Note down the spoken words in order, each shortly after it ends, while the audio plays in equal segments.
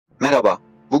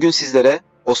Bugün sizlere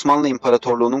Osmanlı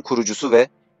İmparatorluğu'nun kurucusu ve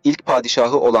ilk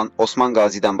padişahı olan Osman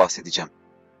Gazi'den bahsedeceğim.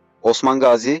 Osman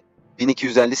Gazi,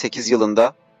 1258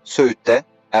 yılında Söğüt'te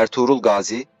Ertuğrul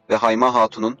Gazi ve Hayma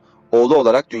Hatun'un oğlu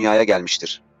olarak dünyaya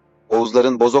gelmiştir.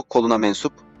 Oğuzların Bozok koluna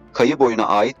mensup, Kayı boyuna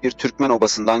ait bir Türkmen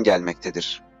obasından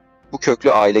gelmektedir. Bu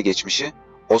köklü aile geçmişi,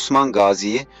 Osman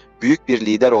Gazi'yi büyük bir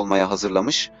lider olmaya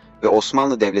hazırlamış ve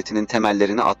Osmanlı Devleti'nin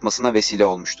temellerini atmasına vesile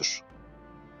olmuştur.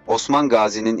 Osman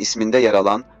Gazi'nin isminde yer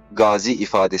alan Gazi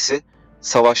ifadesi,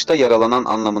 savaşta yaralanan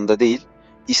anlamında değil,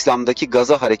 İslam'daki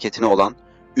Gaza hareketine olan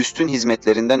üstün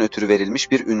hizmetlerinden ötürü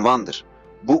verilmiş bir unvandır.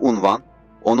 Bu unvan,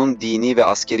 onun dini ve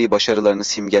askeri başarılarını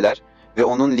simgeler ve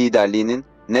onun liderliğinin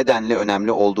nedenli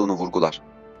önemli olduğunu vurgular.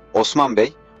 Osman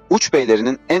Bey, uç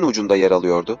beylerinin en ucunda yer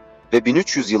alıyordu ve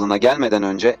 1300 yılına gelmeden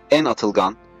önce en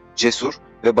atılgan, cesur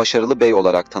ve başarılı bey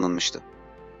olarak tanınmıştı.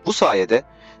 Bu sayede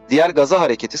diğer Gaza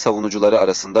hareketi savunucuları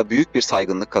arasında büyük bir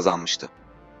saygınlık kazanmıştı.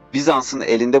 Bizans'ın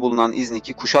elinde bulunan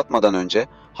İznik'i kuşatmadan önce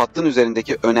hattın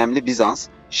üzerindeki önemli Bizans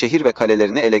şehir ve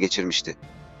kalelerini ele geçirmişti.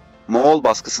 Moğol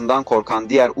baskısından korkan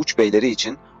diğer uç beyleri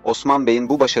için Osman Bey'in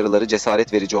bu başarıları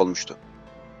cesaret verici olmuştu.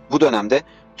 Bu dönemde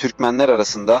Türkmenler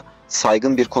arasında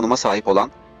saygın bir konuma sahip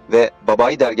olan ve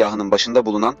Babai dergahının başında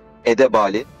bulunan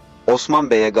Edebali, Osman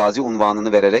Bey'e Gazi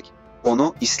unvanını vererek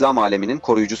onu İslam aleminin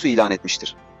koruyucusu ilan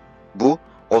etmiştir. Bu,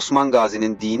 Osman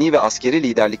Gazi'nin dini ve askeri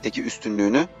liderlikteki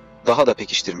üstünlüğünü daha da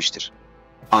pekiştirmiştir.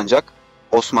 Ancak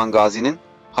Osman Gazi'nin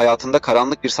hayatında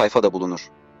karanlık bir sayfa da bulunur.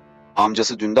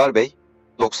 Amcası Dündar Bey,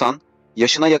 90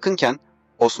 yaşına yakınken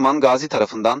Osman Gazi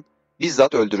tarafından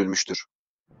bizzat öldürülmüştür.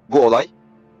 Bu olay,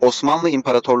 Osmanlı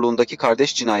İmparatorluğu'ndaki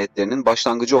kardeş cinayetlerinin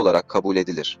başlangıcı olarak kabul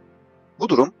edilir. Bu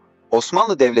durum,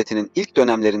 Osmanlı Devleti'nin ilk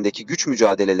dönemlerindeki güç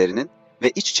mücadelelerinin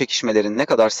ve iç çekişmelerin ne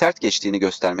kadar sert geçtiğini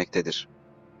göstermektedir.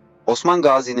 Osman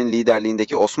Gazi'nin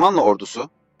liderliğindeki Osmanlı ordusu,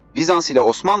 Bizans ile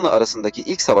Osmanlı arasındaki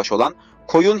ilk savaş olan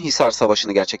Koyunhisar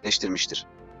Savaşı'nı gerçekleştirmiştir.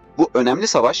 Bu önemli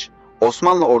savaş,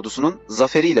 Osmanlı ordusunun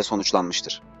zaferiyle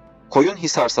sonuçlanmıştır.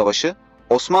 Koyunhisar Savaşı,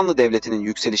 Osmanlı Devleti'nin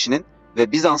yükselişinin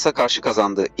ve Bizans'a karşı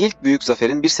kazandığı ilk büyük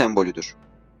zaferin bir sembolüdür.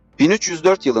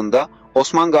 1304 yılında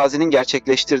Osman Gazi'nin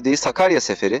gerçekleştirdiği Sakarya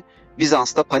Seferi,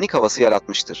 Bizans'ta panik havası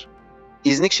yaratmıştır.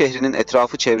 İznik şehrinin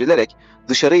etrafı çevrilerek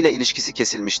dışarıyla ilişkisi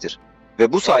kesilmiştir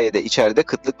ve bu sayede içeride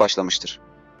kıtlık başlamıştır.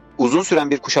 Uzun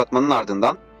süren bir kuşatmanın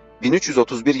ardından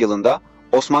 1331 yılında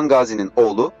Osman Gazi'nin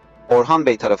oğlu Orhan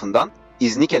Bey tarafından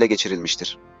İznik ele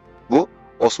geçirilmiştir. Bu,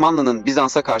 Osmanlı'nın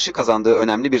Bizans'a karşı kazandığı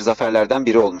önemli bir zaferlerden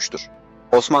biri olmuştur.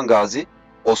 Osman Gazi,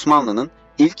 Osmanlı'nın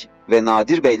ilk ve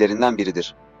nadir beylerinden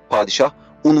biridir. Padişah,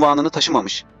 unvanını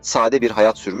taşımamış, sade bir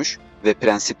hayat sürmüş ve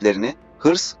prensiplerini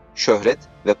hırs, şöhret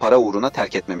ve para uğruna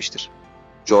terk etmemiştir.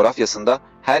 Coğrafyasında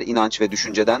her inanç ve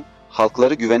düşünceden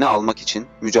halkları güvene almak için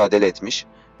mücadele etmiş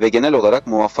ve genel olarak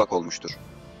muvaffak olmuştur.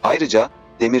 Ayrıca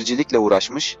demircilikle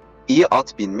uğraşmış, iyi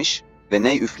at binmiş ve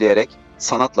ney üfleyerek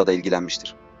sanatla da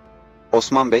ilgilenmiştir.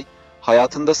 Osman Bey,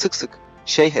 hayatında sık sık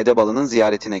Şeyh Edebalı'nın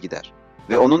ziyaretine gider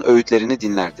ve onun öğütlerini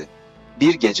dinlerdi.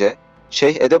 Bir gece,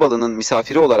 Şeyh Edebalı'nın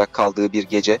misafiri olarak kaldığı bir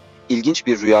gece ilginç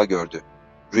bir rüya gördü.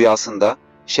 Rüyasında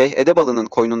Şeyh Edebalı'nın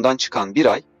koynundan çıkan bir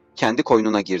ay kendi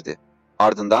koynuna girdi.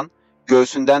 Ardından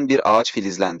göğsünden bir ağaç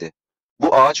filizlendi.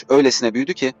 Bu ağaç öylesine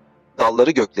büyüdü ki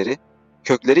dalları gökleri,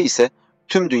 kökleri ise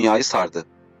tüm dünyayı sardı.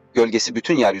 Gölgesi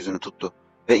bütün yeryüzünü tuttu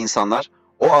ve insanlar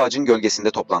o ağacın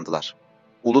gölgesinde toplandılar.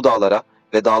 Ulu dağlara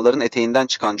ve dağların eteğinden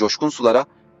çıkan coşkun sulara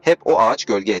hep o ağaç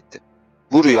gölge etti.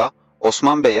 Bu rüya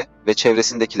Osman Bey'e ve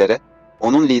çevresindekilere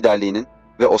onun liderliğinin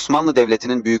ve Osmanlı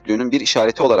Devleti'nin büyüklüğünün bir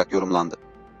işareti olarak yorumlandı.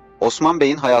 Osman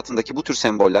Bey'in hayatındaki bu tür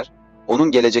semboller,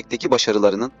 onun gelecekteki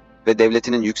başarılarının ve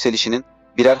devletinin yükselişinin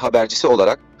birer habercisi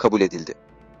olarak kabul edildi.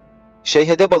 Şeyh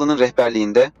Edebalı'nın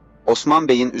rehberliğinde Osman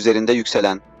Bey'in üzerinde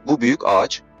yükselen bu büyük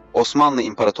ağaç, Osmanlı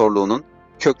İmparatorluğu'nun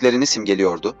köklerini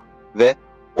simgeliyordu ve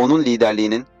onun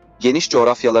liderliğinin geniş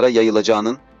coğrafyalara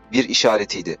yayılacağının bir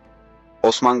işaretiydi.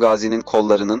 Osman Gazi'nin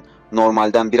kollarının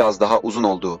normalden biraz daha uzun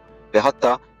olduğu ve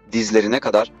hatta dizlerine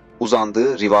kadar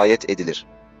uzandığı rivayet edilir.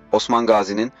 Osman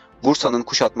Gazi'nin Bursa'nın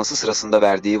kuşatması sırasında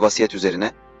verdiği vasiyet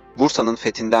üzerine, Bursa'nın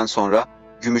fethinden sonra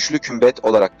Gümüşlü Kümbet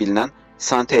olarak bilinen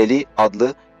Santeli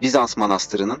adlı Bizans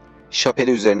manastırının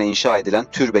şapeli üzerine inşa edilen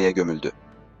türbeye gömüldü.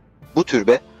 Bu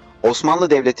türbe, Osmanlı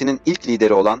Devleti'nin ilk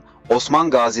lideri olan Osman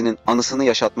Gazi'nin anısını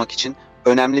yaşatmak için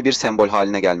önemli bir sembol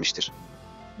haline gelmiştir.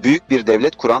 Büyük bir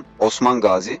devlet kuran Osman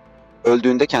Gazi,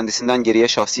 öldüğünde kendisinden geriye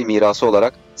şahsi mirası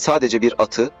olarak sadece bir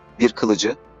atı, bir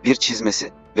kılıcı, bir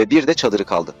çizmesi ve bir de çadırı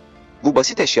kaldı. Bu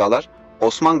basit eşyalar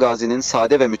Osman Gazi'nin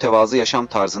sade ve mütevazı yaşam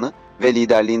tarzını ve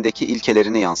liderliğindeki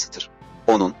ilkelerini yansıtır.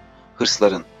 Onun,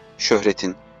 hırsların,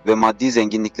 şöhretin ve maddi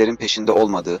zenginliklerin peşinde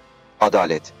olmadığı,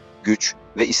 adalet, güç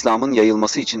ve İslam'ın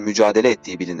yayılması için mücadele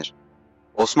ettiği bilinir.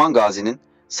 Osman Gazi'nin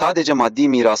sadece maddi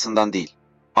mirasından değil,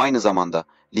 aynı zamanda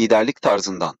liderlik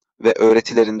tarzından ve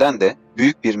öğretilerinden de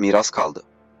büyük bir miras kaldı.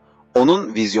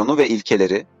 Onun vizyonu ve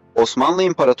ilkeleri, Osmanlı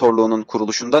İmparatorluğu'nun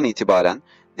kuruluşundan itibaren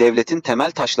devletin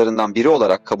temel taşlarından biri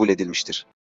olarak kabul edilmiştir.